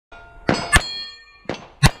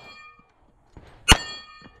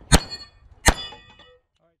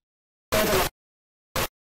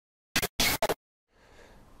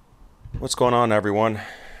What's going on, everyone?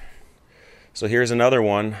 So here's another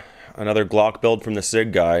one, another Glock build from the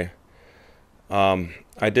SIG guy.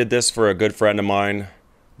 I did this for a good friend of mine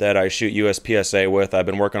that I shoot USPSA with. I've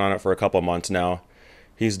been working on it for a couple months now.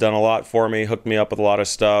 He's done a lot for me, hooked me up with a lot of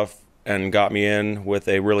stuff, and got me in with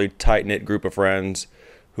a really tight-knit group of friends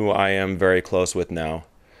who I am very close with now.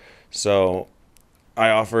 So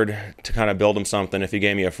I offered to kind of build him something if he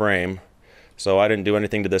gave me a frame. So I didn't do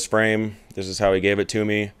anything to this frame. This is how he gave it to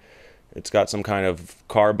me. It's got some kind of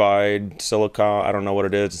carbide, silicone, I don't know what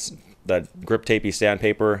it is, that grip tapey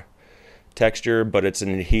sandpaper texture, but it's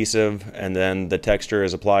an adhesive, and then the texture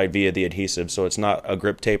is applied via the adhesive. So it's not a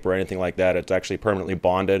grip tape or anything like that. It's actually permanently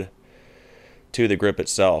bonded to the grip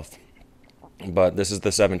itself. But this is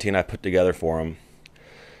the 17 I put together for him.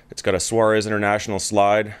 It's got a Suarez International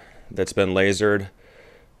slide that's been lasered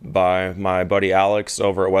by my buddy Alex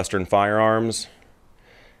over at Western Firearms,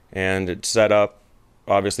 and it's set up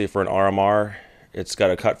obviously for an RMR. It's got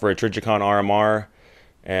a cut for a Trijicon RMR,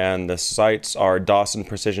 and the sights are Dawson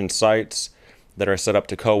Precision sights that are set up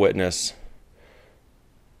to co-witness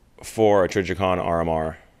for a Trijicon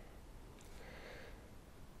RMR.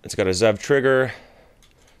 It's got a ZEV trigger,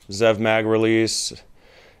 ZEV mag release,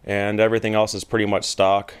 and everything else is pretty much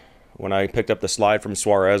stock. When I picked up the slide from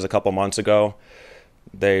Suarez a couple months ago,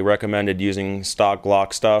 they recommended using stock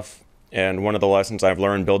Glock stuff, and one of the lessons I've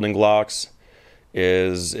learned building Glocks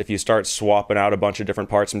is if you start swapping out a bunch of different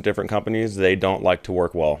parts from different companies, they don't like to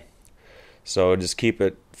work well. So just keep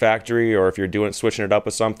it factory, or if you're switching it up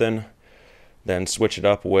with something, then switch it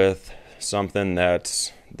up with something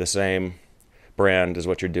that's the same brand as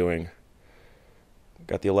what you're doing.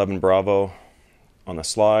 Got the 11 Bravo on the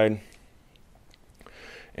slide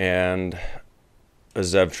and a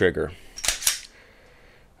ZEV trigger.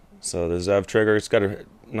 So the ZEV trigger, it's got a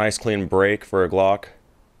nice clean break for a Glock.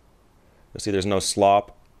 You'll see there's no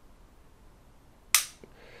slop.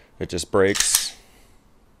 It just breaks.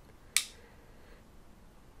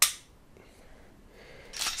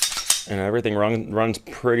 And everything runs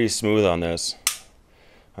pretty smooth on this.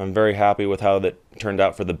 I'm very happy with how that turned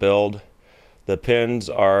out for the build. The pins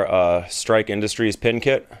are Strike Industries pin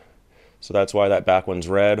kit, so that's why that back one's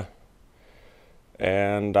red.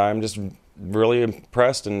 And I'm just really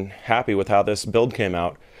impressed and happy with how this build came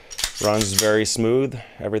out. Runs very smooth.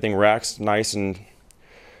 Everything racks nice, and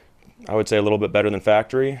I would say a little bit better than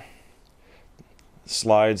factory.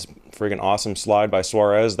 Slides, friggin' awesome slide by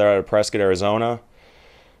Suarez. They're out of Prescott, Arizona.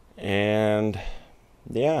 And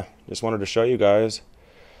yeah, just wanted to show you guys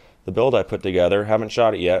the build I put together. Haven't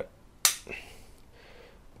shot it yet,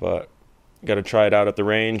 but got to try it out at the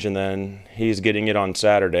range, and then he's getting it on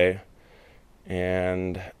Saturday.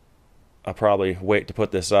 And I'll probably wait to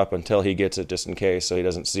put this up until he gets it, just in case, so he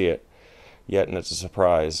doesn't see it yet, and it's a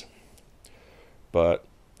surprise. But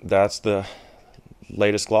that's the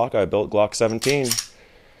latest Glock I built, Glock 17.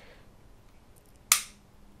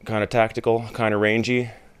 Kind of tactical, kind of rangy,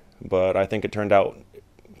 but I think it turned out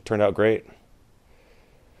great.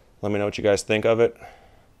 Let me know what you guys think of it.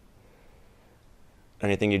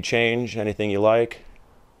 Anything you'd change, anything you like.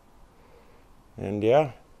 And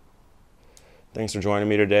yeah, thanks for joining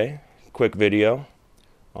me today. Quick video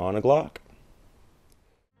on a Glock.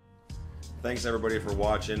 Thanks everybody for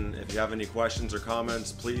watching. If you have any questions or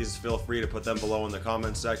comments, please feel free to put them below in the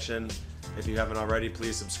comments section. If you haven't already,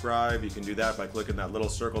 please subscribe. You can do that by clicking that little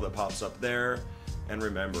circle that pops up there. And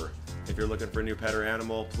remember, if you're looking for a new pet or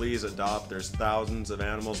animal, please adopt. There's thousands of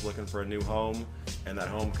animals looking for a new home, and that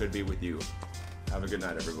home could be with you. Have a good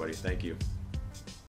night, everybody. Thank you.